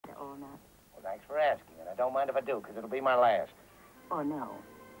Thanks for asking, and I don't mind if I do, because it'll be my last. Oh, no.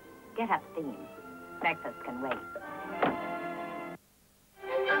 Get up steam. Breakfast can wait.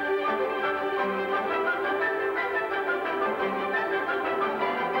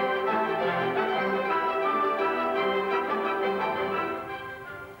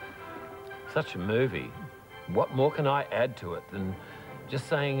 Such a movie. What more can I add to it than just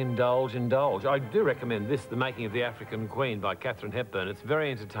saying indulge, indulge? I do recommend this, The Making of the African Queen by Katharine Hepburn. It's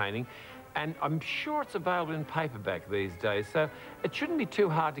very entertaining, and I'm sure it's available in paperback these days, so it shouldn't be too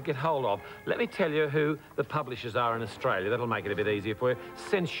hard to get hold of. Let me tell you who the publishers are in Australia. That'll make it a bit easier for you.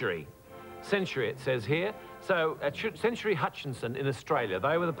 Century. Century, it says here. So, Century Hutchinson in Australia.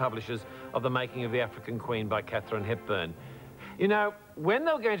 They were the publishers of The Making of the African Queen by Katharine Hepburn. You know, when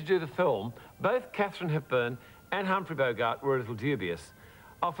they were going to do the film, both Katharine Hepburn and Humphrey Bogart were a little dubious.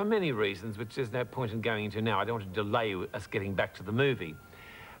 For many reasons, which there's no point in going into now. I don't want to delay us getting back to the movie.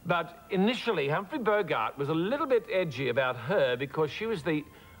 But initially, Humphrey Bogart was a little bit edgy about her because she was the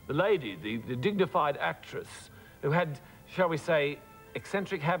lady, the dignified actress who had, shall we say,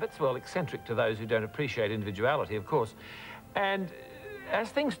 eccentric habits. Well, eccentric to those who don't appreciate individuality, of course. And as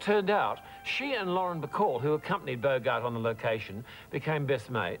things turned out, she and Lauren Bacall, who accompanied Bogart on the location, became best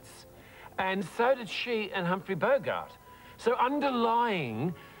mates. And so did she and Humphrey Bogart. So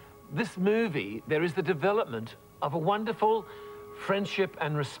underlying this movie, there is the development of a wonderful friendship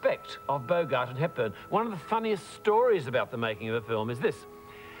and respect of Bogart and Hepburn. One of the funniest stories about the making of the film is this,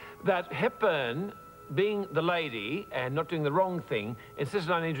 that Hepburn, being the lady and not doing the wrong thing,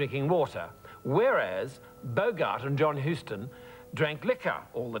 insisted on only drinking water, whereas Bogart and John Huston drank liquor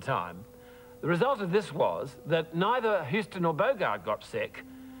all the time. The result of this was that neither Huston nor Bogart got sick,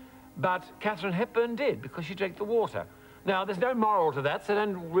 but Katharine Hepburn did, because she drank the water. Now, there's no moral to that, so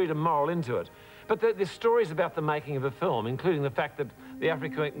don't read a moral into it. But the stories about the making of a film, including the fact that the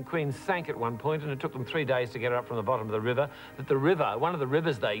African Queen sank at one point and it took them 3 days to get her up from the bottom of the river, that the river, one of the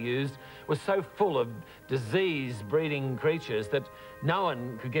rivers they used, was so full of disease-breeding creatures that no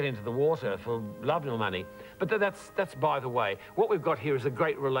one could get into the water for love nor money. But that's by the way. What we've got here is a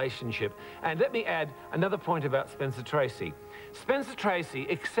great relationship. And let me add another point about Spencer Tracy. Spencer Tracy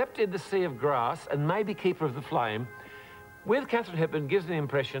accepted the Sea of Grass and maybe Keeper of the Flame with Katharine Hepburn, gives the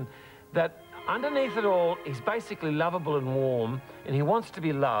impression that underneath it all, he's basically lovable and warm, and he wants to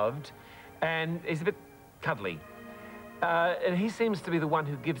be loved, and he's a bit cuddly. And he seems to be the one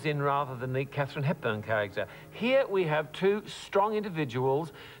who gives in rather than the Katharine Hepburn character. Here we have two strong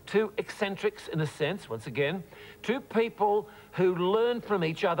individuals, two eccentrics in a sense, once again, two people who learn from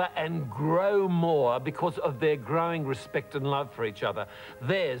each other and grow more because of their growing respect and love for each other.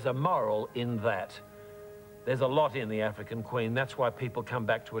 There's a moral in that. There's a lot in The African Queen. That's why people come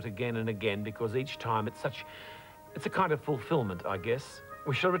back to it again and again, because each time it's a kind of fulfillment, I guess.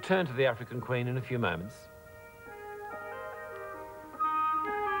 We shall return to The African Queen in a few moments.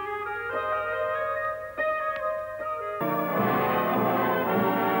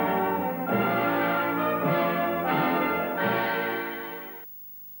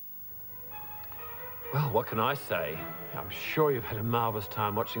 Well, what can I say? I'm sure you've had a marvellous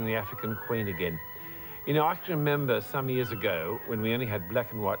time watching The African Queen again. You know, I can remember some years ago when we only had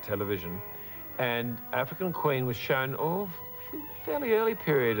black and white television, and African Queen was shown, a fairly early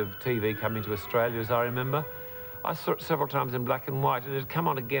period of TV coming to Australia, as I remember. I saw it several times in black and white, and it'd come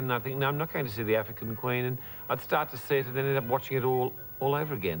on again, and I'd think, no, I'm not going to see The African Queen, and I'd start to see it and then end up watching it all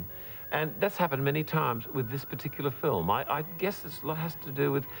over again. And that's happened many times with this particular film. I guess a lot has to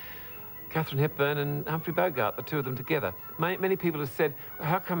do with Katharine Hepburn and Humphrey Bogart, the two of them together. Many people have said,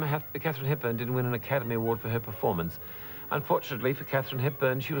 how come Katharine Hepburn didn't win an Academy Award for her performance? Unfortunately for Katharine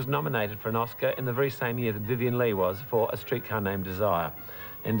Hepburn, she was nominated for an Oscar in the very same year that Vivien Leigh was for A Streetcar Named Desire.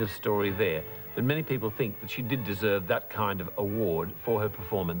 End of story there. But many people think that she did deserve that kind of award for her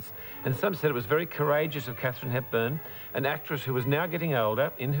performance. And some said it was very courageous of Katharine Hepburn, an actress who was now getting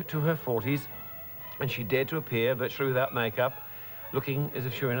older, into her 40s, and she dared to appear virtually without makeup, looking as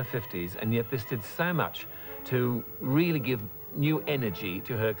if she were in her 50s, and yet this did so much to really give new energy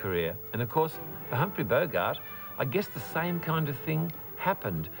to her career. And of course, for Humphrey Bogart, I guess the same kind of thing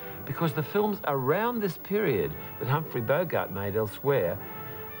happened, because the films around this period that Humphrey Bogart made elsewhere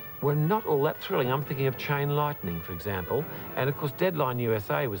were not all that thrilling. I'm thinking of Chain Lightning, for example, and of course Deadline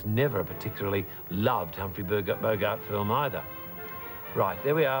USA was never a particularly loved Humphrey Bogart film either. Right,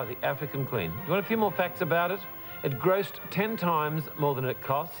 there we are, The African Queen. Do you want a few more facts about it? It grossed 10 times more than it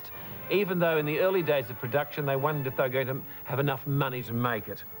cost, even though in the early days of production they wondered if they were going to have enough money to make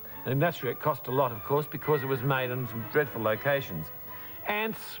it. And naturally it cost a lot, of course, because it was made on some dreadful locations.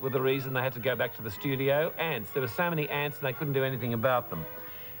 Ants were the reason they had to go back to the studio. Ants. There were so many ants and they couldn't do anything about them.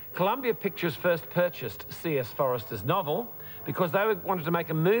 Columbia Pictures first purchased C.S. Forrester's novel because they wanted to make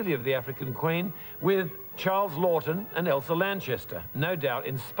a movie of the African Queen with Charles Laughton and Elsa Lanchester, no doubt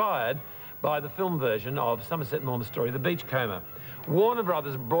inspired by the film version of Somerset Maugham's story, The Beachcomber. Warner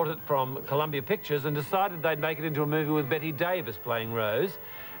Brothers brought it from Columbia Pictures and decided they'd make it into a movie with Betty Davis playing Rose.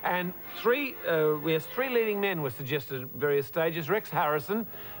 And three leading men were suggested at various stages. Rex Harrison,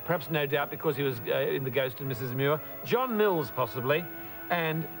 perhaps no doubt because he was in The Ghost and Mrs. Muir, John Mills possibly,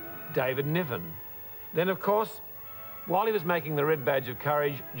 and David Niven. Then, of course, while he was making The Red Badge of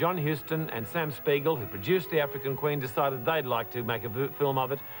Courage, John Huston and Sam Spiegel, who produced The African Queen, decided they'd like to make a film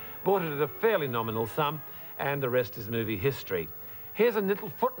of it, bought it at a fairly nominal sum, and the rest is movie history. Here's a little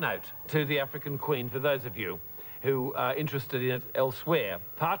footnote to The African Queen for those of you who are interested in it elsewhere.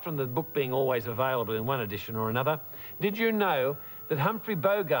 Apart from the book being always available in one edition or another, did you know that Humphrey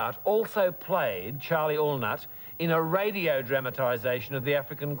Bogart also played Charlie Allnut in a radio dramatisation of The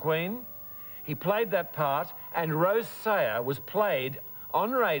African Queen? He played that part, and Rose Sayer was played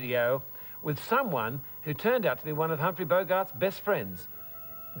on radio with someone who turned out to be one of Humphrey Bogart's best friends,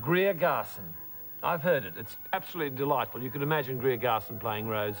 Greer Garson. I've heard it. It's absolutely delightful. You could imagine Greer Garson playing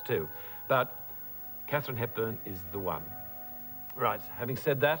Rose too. But Katharine Hepburn is the one. Right, having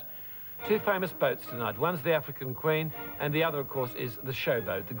said that, two famous boats tonight. One's The African Queen, and the other, of course, is The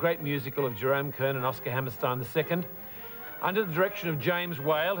Showboat, the great musical of Jerome Kern and Oscar Hammerstein II. Under the direction of James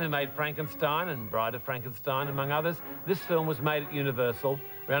Whale, who made Frankenstein and Bride of Frankenstein, among others, this film was made at Universal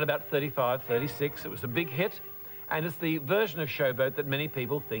around about 35, 36. It was a big hit, and it's the version of Showboat that many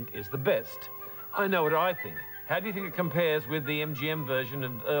people think is the best. I know what I think. How do you think it compares with the MGM version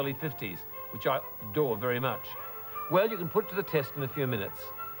of early 50s, which I adore very much? Well, you can put it to the test in a few minutes.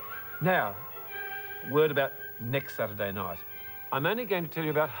 Now, word about next Saturday night. I'm only going to tell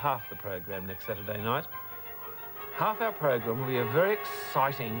you about half the program next Saturday night. Half our program will be a very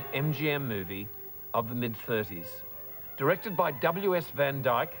exciting MGM movie of the mid-30s, directed by W.S. Van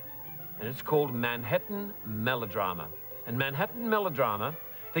Dyke, and it's called Manhattan Melodrama. And Manhattan Melodrama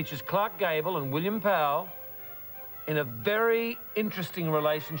features Clark Gable and William Powell in a very interesting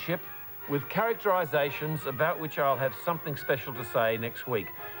relationship with characterizations about which I'll have something special to say next week.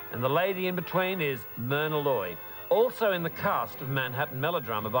 And the lady in between is Myrna Loy. Also in the cast of Manhattan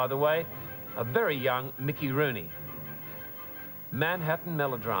Melodrama, by the way, a very young Mickey Rooney. Manhattan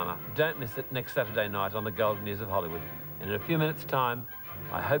Melodrama. Don't miss it next Saturday night on the Golden Years of Hollywood. And in a few minutes' time,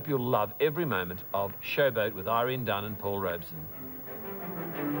 I hope you'll love every moment of Showboat with Irene Dunne and Paul Robeson.